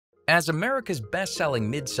As America's best-selling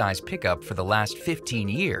midsize pickup for the last 15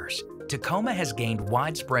 years, Tacoma has gained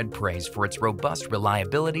widespread praise for its robust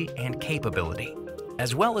reliability and capability,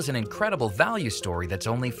 as well as an incredible value story that's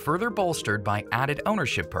only further bolstered by added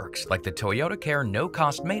ownership perks like the Toyota Care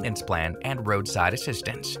no-cost maintenance plan and roadside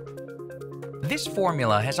assistance. This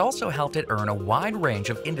formula has also helped it earn a wide range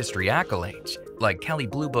of industry accolades, like Kelley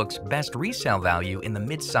Blue Book's Best Resale Value in the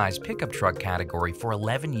midsize pickup truck category for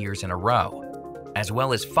 11 years in a row, as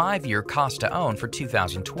well as 5-year cost to own for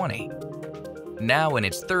 2020. Now in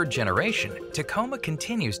its third generation, Tacoma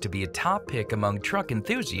continues to be a top pick among truck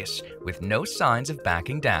enthusiasts with no signs of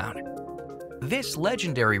backing down. This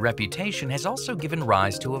legendary reputation has also given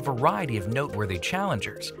rise to a variety of noteworthy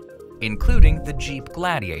challengers, including the Jeep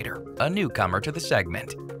Gladiator, a newcomer to the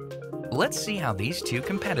segment. Let's see how these two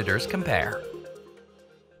competitors compare.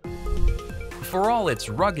 For all its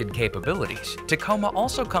rugged capabilities, Tacoma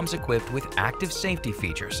also comes equipped with active safety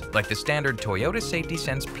features like the standard Toyota Safety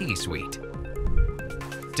Sense P Suite.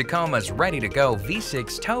 Tacoma's ready-to-go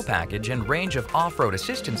V6 tow package and range of off-road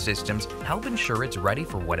assistance systems help ensure it's ready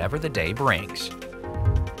for whatever the day brings.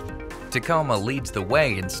 Tacoma leads the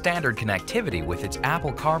way in standard connectivity with its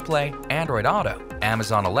Apple CarPlay, Android Auto,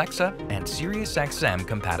 Amazon Alexa, and SiriusXM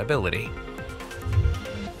compatibility.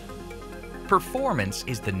 Performance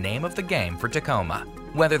is the name of the game for Tacoma,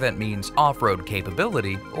 whether that means off-road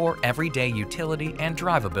capability or everyday utility and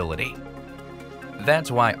drivability.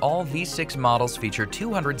 That's why all V6 models feature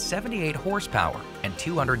 278 horsepower and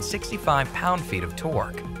 265 pound-feet of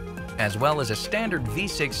torque, as well as a standard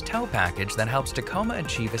V6 tow package that helps Tacoma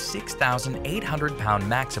achieve a 6,800 pound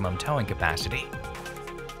maximum towing capacity.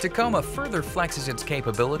 Tacoma further flexes its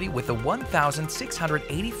capability with a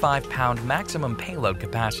 1,685 pound maximum payload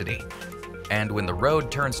capacity. And when the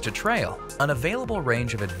road turns to trail, an available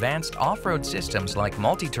range of advanced off-road systems like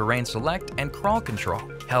multi-terrain select and crawl control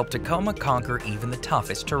help Tacoma conquer even the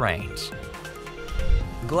toughest terrains.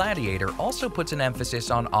 Gladiator also puts an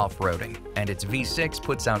emphasis on off-roading, and its V6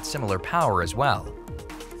 puts out similar power as well.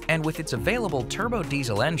 And with its available turbo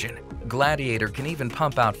diesel engine, Gladiator can even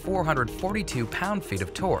pump out 442 pound-feet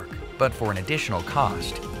of torque, but for an additional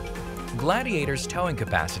cost. Gladiator's towing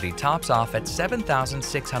capacity tops off at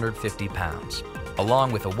 7,650 pounds,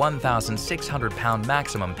 along with a 1,600 pound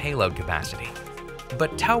maximum payload capacity.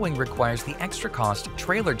 But towing requires the extra cost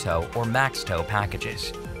trailer tow or max tow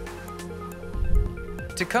packages.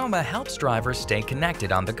 Tacoma helps drivers stay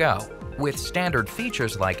connected on the go, with standard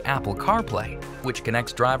features like Apple CarPlay, which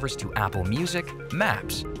connects drivers to Apple Music,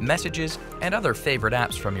 Maps, Messages, and other favorite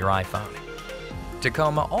apps from your iPhone.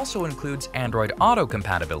 Tacoma also includes Android Auto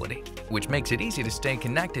compatibility, which makes it easy to stay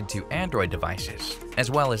connected to Android devices,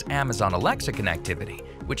 as well as Amazon Alexa connectivity,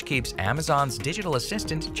 which keeps Amazon's digital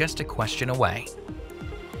assistant just a question away.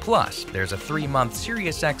 Plus, there's a 3-month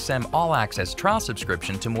SiriusXM All-Access trial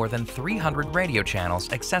subscription to more than 300 radio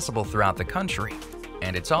channels accessible throughout the country,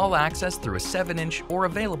 and it's all accessed through a 7-inch or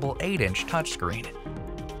available 8-inch touchscreen.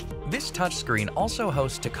 This touchscreen also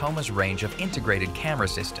hosts Tacoma's range of integrated camera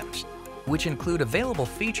systems, which include available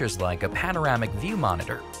features like a panoramic view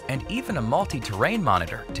monitor and even a multi-terrain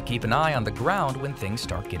monitor to keep an eye on the ground when things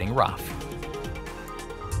start getting rough.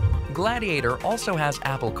 Gladiator also has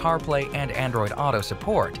Apple CarPlay and Android Auto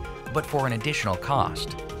support, but for an additional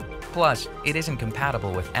cost. Plus, it isn't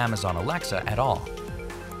compatible with Amazon Alexa at all.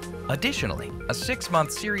 Additionally, a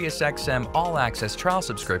 6-month SiriusXM All-Access trial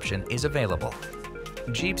subscription is available.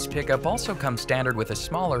 Jeep's pickup also comes standard with a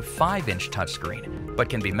smaller 5-inch touchscreen, but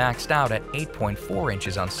can be maxed out at 8.4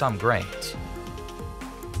 inches on some grades.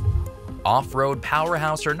 Off-road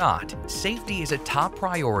powerhouse or not, safety is a top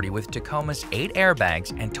priority with Tacoma's 8 airbags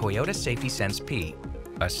and Toyota Safety Sense P,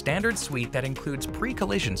 a standard suite that includes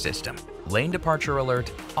pre-collision system, lane departure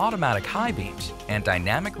alert, automatic high beams, and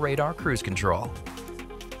dynamic radar cruise control.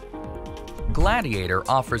 Gladiator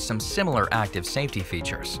offers some similar active safety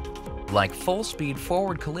features, like full-speed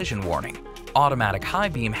forward collision warning, automatic high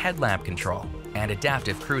beam headlamp control, and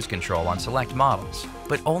adaptive cruise control on select models,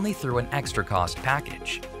 but only through an extra cost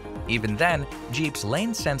package. Even then, Jeep's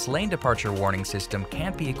Lane Sense lane departure warning system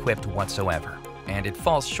can't be equipped whatsoever, and it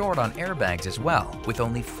falls short on airbags as well, with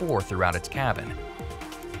only 4 throughout its cabin.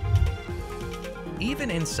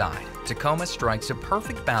 Even inside, Tacoma strikes a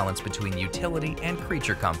perfect balance between utility and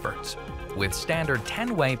creature comforts. With standard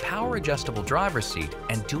 10-way power-adjustable driver's seat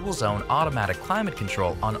and dual-zone automatic climate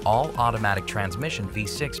control on all automatic transmission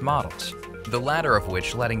V6 models, the latter of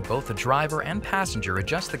which letting both the driver and passenger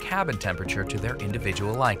adjust the cabin temperature to their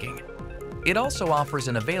individual liking. It also offers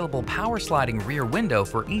an available power-sliding rear window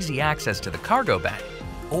for easy access to the cargo bay,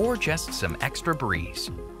 or just some extra breeze.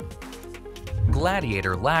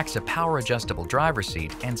 Gladiator lacks a power-adjustable driver's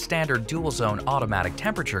seat and standard dual-zone automatic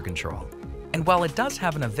temperature control. And while it does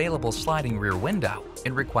have an available sliding rear window,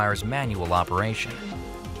 it requires manual operation.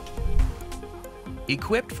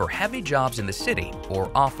 Equipped for heavy jobs in the city or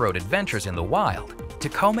off-road adventures in the wild,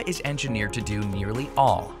 Tacoma is engineered to do nearly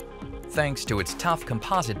all, thanks to its tough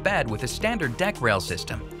composite bed with a standard deck rail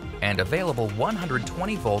system and available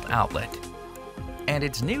 120-volt outlet. And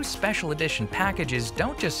its new Special Edition packages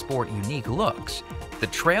don't just sport unique looks. The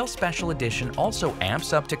Trail Special Edition also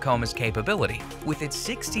amps up Tacoma's capability with its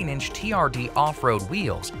 16-inch TRD off-road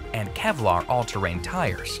wheels and Kevlar all-terrain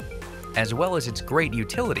tires, as well as its great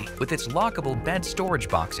utility with its lockable bed storage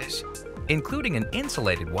boxes, including an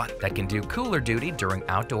insulated one that can do cooler duty during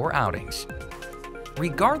outdoor outings.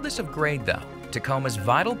 Regardless of grade though, Tacoma's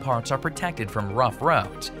vital parts are protected from rough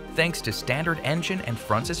roads thanks to standard engine and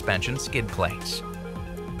front suspension skid plates.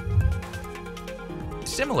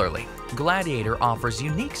 Similarly, Gladiator offers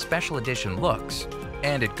unique special edition looks,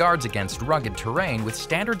 and it guards against rugged terrain with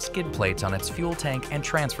standard skid plates on its fuel tank and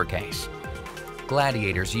transfer case.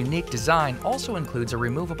 Gladiator's unique design also includes a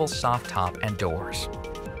removable soft top and doors.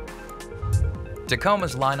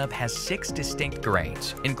 Tacoma's lineup has 6 distinct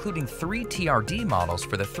grades, including 3 TRD models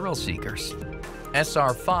for the thrill seekers.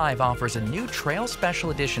 SR5 offers a new Trail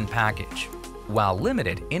Special Edition package, while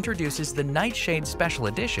Limited introduces the Nightshade Special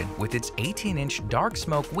Edition with its 18-inch dark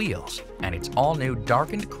smoke wheels and its all-new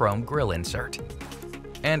darkened chrome grille insert.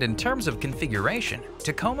 And in terms of configuration,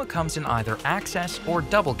 Tacoma comes in either access or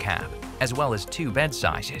double cab, as well as 2 bed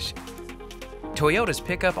sizes. Toyota's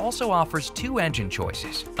pickup also offers 2 engine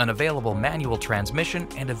choices, an available manual transmission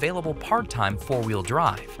and available part-time 4-wheel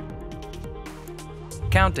drive.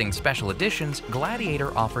 Counting special editions,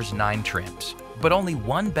 Gladiator offers 9 trims, but only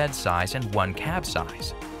 1 bed size and 1 cab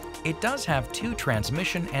size. It does have 2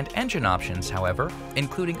 transmission and engine options, however,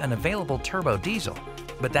 including an available turbo diesel,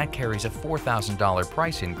 but that carries a $4,000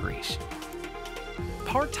 price increase.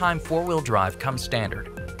 Part-time 4-wheel drive comes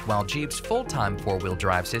standard, while Jeep's full-time 4-wheel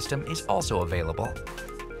drive system is also available.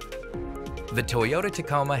 The Toyota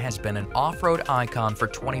Tacoma has been an off-road icon for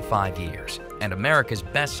 25 years and America's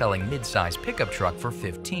best-selling mid-size pickup truck for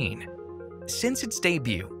 15. Since its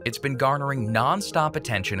debut, it's been garnering non-stop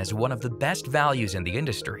attention as one of the best values in the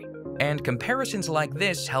industry, and comparisons like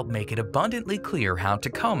this help make it abundantly clear how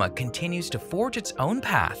Tacoma continues to forge its own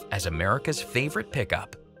path as America's favorite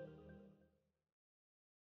pickup.